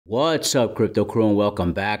What's up, Crypto Crew, and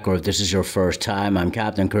welcome back. Or if this is your first time, I'm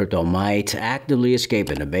Captain Crypto Mite, actively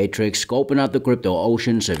escaping the matrix, scoping out the crypto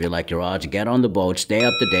ocean. So if you like your odds, get on the boat, stay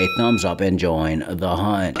up to date, thumbs up, and join the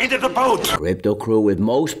hunt. Into the boat! Crypto Crew, with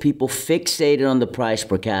most people fixated on the price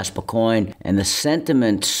per Kaspa coin and the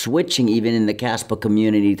sentiment switching even in the Kaspa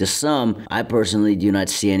community to some, I personally do not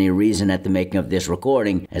see any reason at the making of this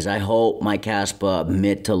recording, as I hold my Kaspa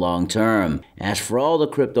mid to long term. As for all the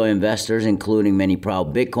crypto investors, including many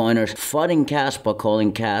proud Bitcoiners, fudding Kaspa,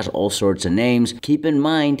 calling Kas all sorts of names, keep in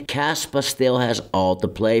mind, Kaspa still has all to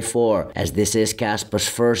play for, as this is Kaspa's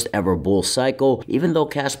first ever bull cycle, even though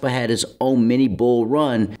Kaspa had its own mini bull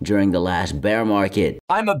run during the last bear market.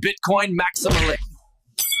 I'm a Bitcoin maximalist.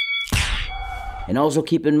 And also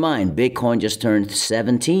keep in mind, Bitcoin just turned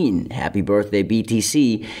 17. Happy birthday,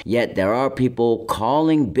 BTC. Yet there are people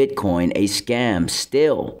calling Bitcoin a scam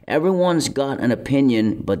still. Everyone's got an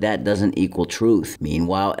opinion, but that doesn't equal truth.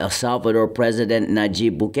 Meanwhile, El Salvador President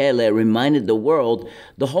Nayib Bukele reminded the world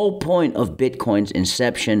the whole point of Bitcoin's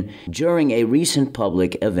inception during a recent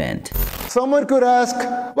public event. Someone could ask,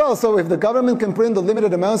 well, so if the government can print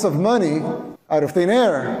unlimited amounts of money out of thin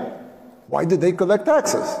air, why do they collect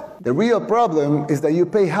taxes? The real problem is that you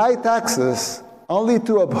pay high taxes only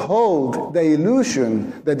to uphold the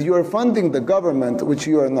illusion that you are funding the government, which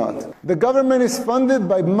you are not. The government is funded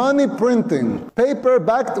by money printing, paper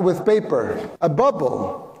backed with paper, a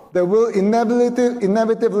bubble that will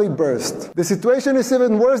inevitably burst. The situation is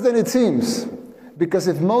even worse than it seems, because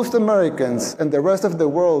if most Americans and the rest of the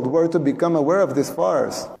world were to become aware of this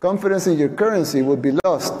farce, confidence in your currency would be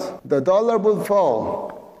lost, the dollar would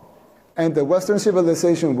fall, and the Western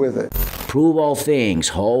civilization with it. Prove all things,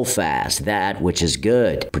 hold fast, that which is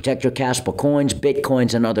good. Protect your Kaspa coins,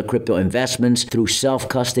 Bitcoins, and other crypto investments through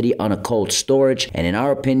self-custody on a cold storage. And in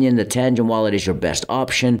our opinion, the Tangent wallet is your best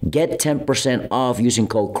option. Get 10% off using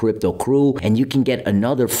code CryptoCrew, and you can get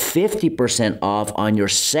another 50% off on your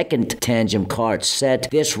second Tangent card set.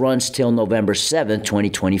 This runs till November 7th,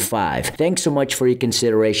 2025. Thanks so much for your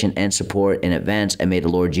consideration and support in advance, and may the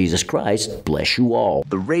Lord Jesus Christ bless you all.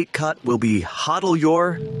 The rate cut will be hodl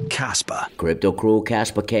your Kaspa. Crypto Crew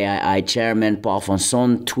Kaspa KII Chairman Paul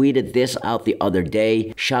Fonson tweeted this out the other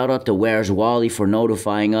day. Shout out to Where's Wally for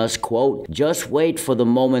notifying us, quote, just wait for the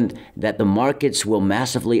moment that the markets will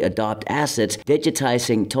massively adopt assets,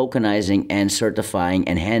 digitizing, tokenizing, and certifying,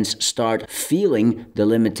 and hence start feeling the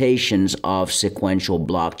limitations of sequential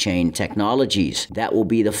blockchain technologies. That will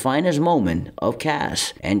be the finest moment of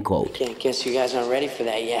Kas, end quote. Okay, I guess you guys aren't ready for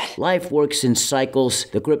that yet. Life works in cycles.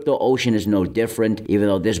 The crypto ocean is no different, even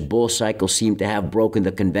though this bull cycle seemed to have broken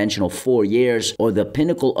the conventional 4 years or the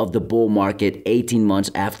pinnacle of the bull market 18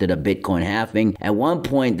 months after the Bitcoin halving. At one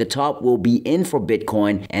point, the top will be in for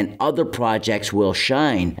Bitcoin and other projects will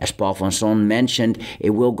shine. As Paul Fonson mentioned, it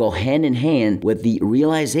will go hand in hand with the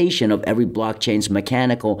realization of every blockchain's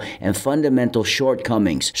mechanical and fundamental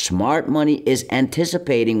shortcomings. Smart money is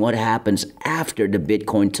anticipating what happens after the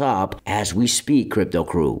Bitcoin top as we speak, Crypto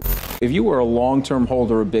Crew. If you were a long-term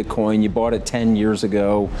holder of Bitcoin, you bought it 10 years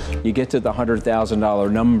ago, you get to the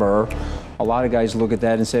 $100,000 number, a lot of guys look at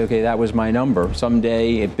that and say, okay, that was my number.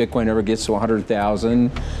 Someday, if Bitcoin ever gets to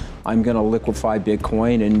 100,000, I'm going to liquefy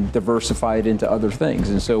Bitcoin and diversify it into other things.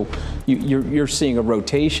 And so you're seeing a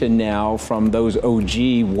rotation now from those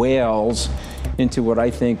OG whales into what I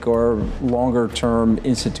think are longer-term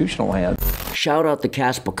institutional hands. Shout out to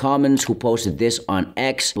Kaspa Commons, who posted this on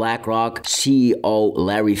X. BlackRock CEO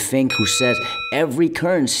Larry Fink, who says every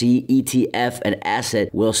currency, ETF, and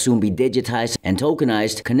asset will soon be digitized and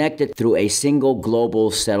tokenized, connected through a single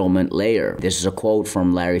global settlement layer. This is a quote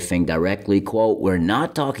from Larry Fink directly, quote, we're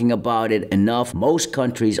not talking about it enough. Most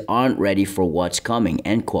countries aren't ready for what's coming,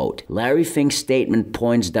 end quote. Larry Fink's statement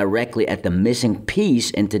points directly at the missing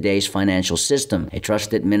piece in today's financial system, a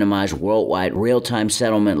trusted, minimized, worldwide, real-time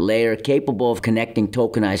settlement layer capable of connecting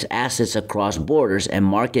tokenized assets across borders and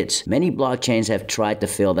markets. Many blockchains have tried to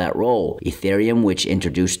fill that role. Ethereum, which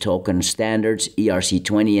introduced token standards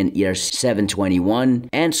ERC20 and ERC721,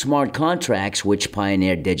 and smart contracts, which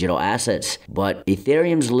pioneered digital assets. But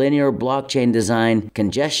Ethereum's linear blockchain design,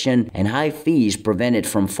 congestion, and high fees prevent it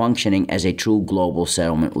from functioning as a true global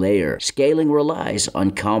settlement layer. Scaling relies on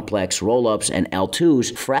complex rollups and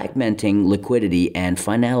L2s, fragmenting liquidity and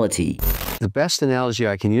finality. The best analogy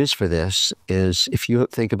I can use for this is if you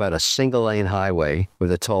think about a single-lane highway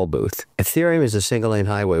with a toll booth. Ethereum is a single-lane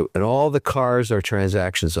highway, and all the cars are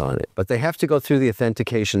transactions on it. But they have to go through the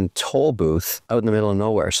authentication toll booth out in the middle of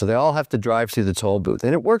nowhere. So they all have to drive through the toll booth.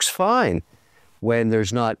 And it works fine when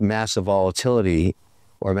there's not massive volatility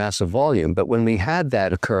or massive volume. But when we had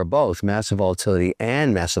that occur, both massive volatility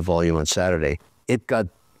and massive volume on Saturday, it got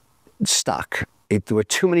stuck. There were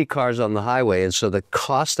too many cars on the highway, and so the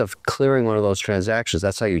cost of clearing one of those transactions,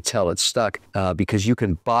 that's how you tell it's stuck, because you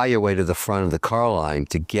can buy your way to the front of the car line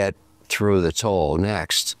to get through the toll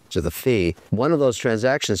next to the fee. One of those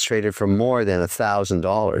transactions traded for more than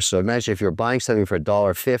 $1,000. So imagine if you're buying something for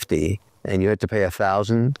 $1.50 and you had to pay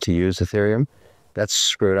 $1,000 to use Ethereum. That's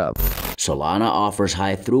screwed up. Solana offers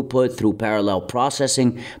high throughput through parallel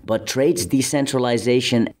processing, but trades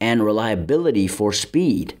decentralization and reliability for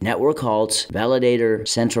speed. Network halts, validator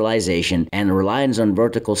centralization, and reliance on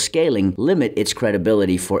vertical scaling limit its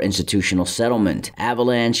credibility for institutional settlement.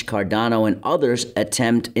 Avalanche, Cardano, and others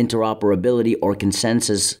attempt interoperability or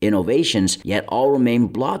consensus innovations, yet all remain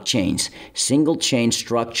blockchains, single-chain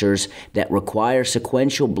structures that require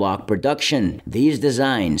sequential block production. These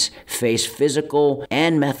designs face physical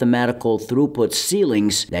and mathematical throughput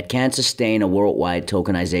ceilings that can't sustain a worldwide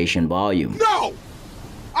tokenization volume. No!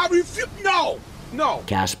 I refuse. No! No.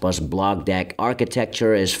 Kaspa's BlockDAG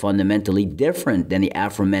architecture is fundamentally different than the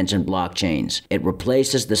aforementioned blockchains. It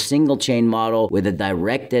replaces the single-chain model with a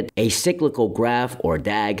directed acyclical graph, or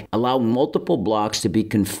DAG, allowing multiple blocks to be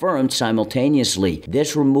confirmed simultaneously.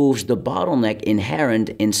 This removes the bottleneck inherent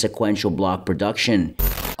in sequential block production.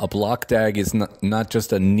 A BlockDAG is not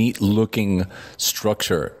just a neat-looking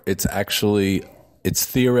structure. It's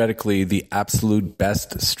theoretically the absolute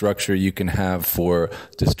best structure you can have for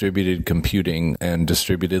distributed computing and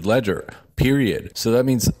distributed ledger, period. So that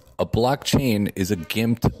means a blockchain is a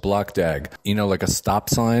gimped BlockDAG. You know, like a stop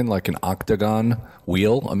sign, like an octagon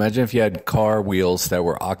wheel. Imagine if you had car wheels that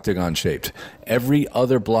were octagon shaped. Every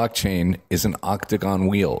other blockchain is an octagon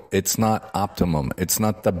wheel. It's not optimum. It's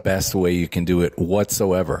not the best way you can do it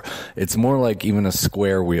whatsoever. It's more like even a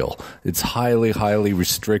square wheel. It's highly, highly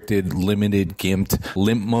restricted, limited, gimped,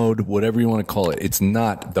 limp mode, whatever you want to call it. It's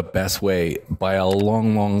not the best way by a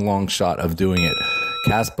long, long, long shot of doing it.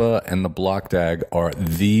 Kaspa and the BlockDAG are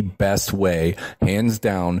the best way, hands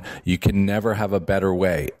down. You can never have a better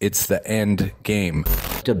way. It's the end game.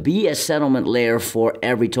 To be a settlement layer for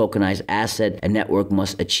every tokenized asset, a network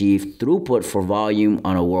must achieve throughput for volume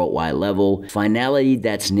on a worldwide level, finality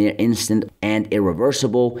that's near instant and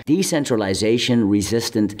irreversible, decentralization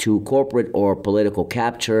resistant to corporate or political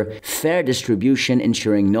capture, fair distribution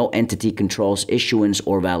ensuring no entity controls issuance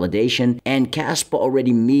or validation, and Kaspa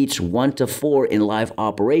already meets 1 to 4 in live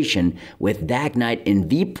operation, with DAGNight and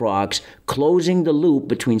vProx closing the loop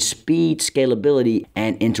between speed, scalability,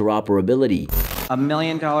 and interoperability. $1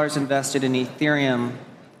 million invested in Ethereum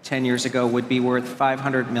 10 years ago would be worth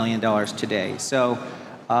 $500 million today. So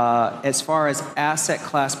as far as asset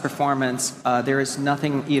class performance, there is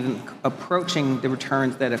nothing even approaching the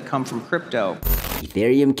returns that have come from crypto.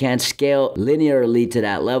 Ethereum can't scale linearly to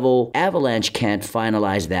that level. Avalanche can't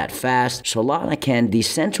finalize that fast. Solana can't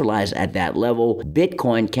decentralize at that level.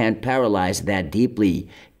 Bitcoin can't parallelize that deeply.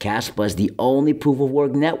 Kaspa is the only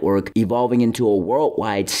proof-of-work network evolving into a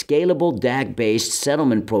worldwide scalable DAG-based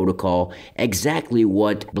settlement protocol, exactly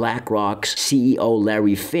what BlackRock's CEO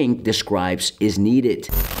Larry Fink describes is needed.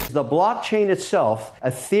 The blockchain itself,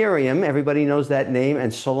 Ethereum, everybody knows that name,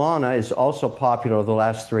 and Solana is also popular over the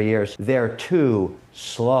last 3 years. They're too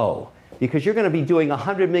slow, because you're going to be doing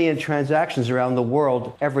 100 million transactions around the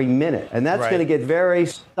world every minute. And that's going to get very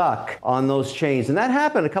stuck on those chains. And that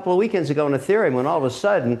happened a couple of weekends ago in Ethereum, when all of a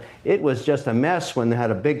sudden it was just a mess when they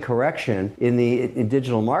had a big correction in the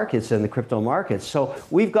digital markets and the crypto markets. So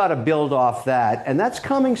we've got to build off that, and that's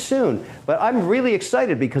coming soon. But I'm really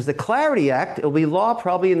excited because the Clarity Act, it'll be law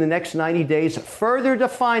probably in the next 90 days, further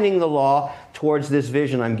defining the law towards this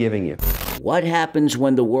vision I'm giving you. What happens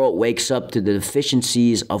when the world wakes up to the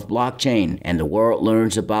deficiencies of blockchain and the world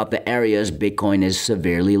learns about the areas Bitcoin is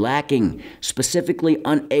severely lacking, specifically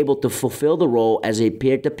unable to fulfill the role as a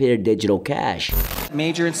peer-to-peer digital cash?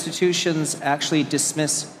 Major institutions actually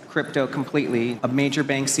dismiss crypto completely. A major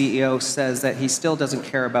bank CEO says that he still doesn't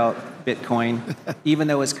care about Bitcoin, even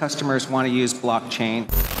though his customers want to use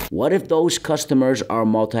blockchain. What if those customers are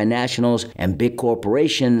multinationals and big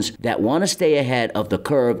corporations that want to stay ahead of the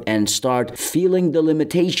curve and start feeling the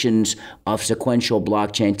limitations of sequential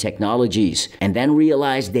blockchain technologies, and then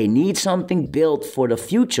realize they need something built for the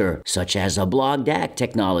future, such as a BlockDAG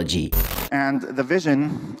technology? And the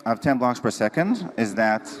vision of 10 blocks per second is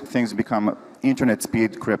that things become internet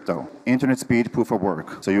speed crypto, internet speed proof of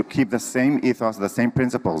work. So you keep the same ethos, the same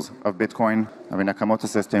principles of Bitcoin, of a Nakamoto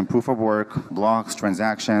system, proof of work, blocks,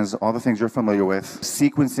 transactions, all the things you're familiar with,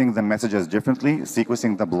 sequencing the messages differently,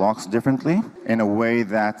 sequencing the blocks differently in a way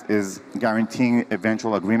that is guaranteeing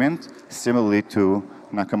eventual agreement, similarly to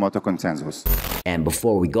Nakamoto consensus. And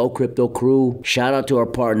before we go, Crypto Crew, shout out to our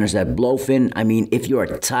partners at Blowfin. I mean, if you are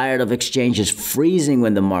tired of exchanges freezing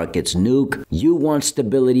when the markets nuke, you want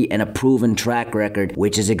stability and a proven track record,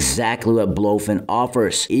 which is exactly what Blowfin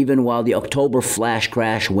offers. Even while the October flash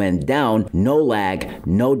crash went down, no lag,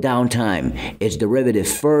 no downtime. It's derivative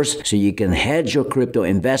first, so you can hedge your crypto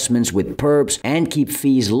investments with perps and keep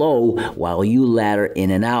fees low while you ladder in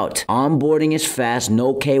and out. Onboarding is fast,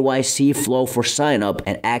 no KYC flow for sign up,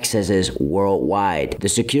 and access is worldwide. The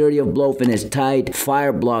security of Blowfin is tight,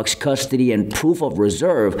 Fireblocks custody and proof of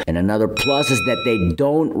reserve, and another plus is that they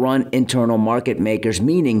don't run internal market makers,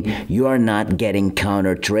 meaning you are not getting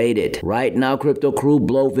counter traded. Right now, Crypto Crew,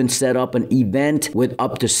 Blowfin set up an event with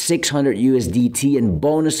up to 600 USDT in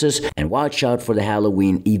bonuses, and watch out for the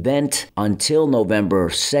Halloween event until November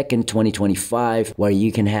 2nd, 2025, where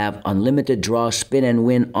you can have unlimited draw, spin and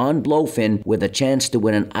win on Blowfin with a chance to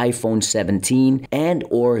win an iPhone 17 and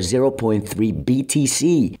or 0.3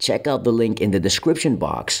 BTC. Check out the link in the description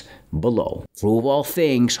box below. Prove all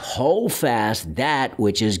things, hold fast that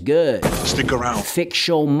which is good. Stick around. Fix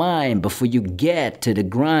your mind before you get to the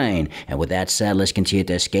grind. And with that said, let's continue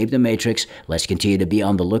to escape the matrix. Let's continue to be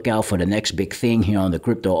on the lookout for the next big thing here on the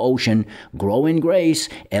crypto ocean. Grow in grace,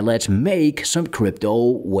 and let's make some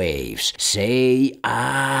crypto waves. Say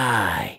aye.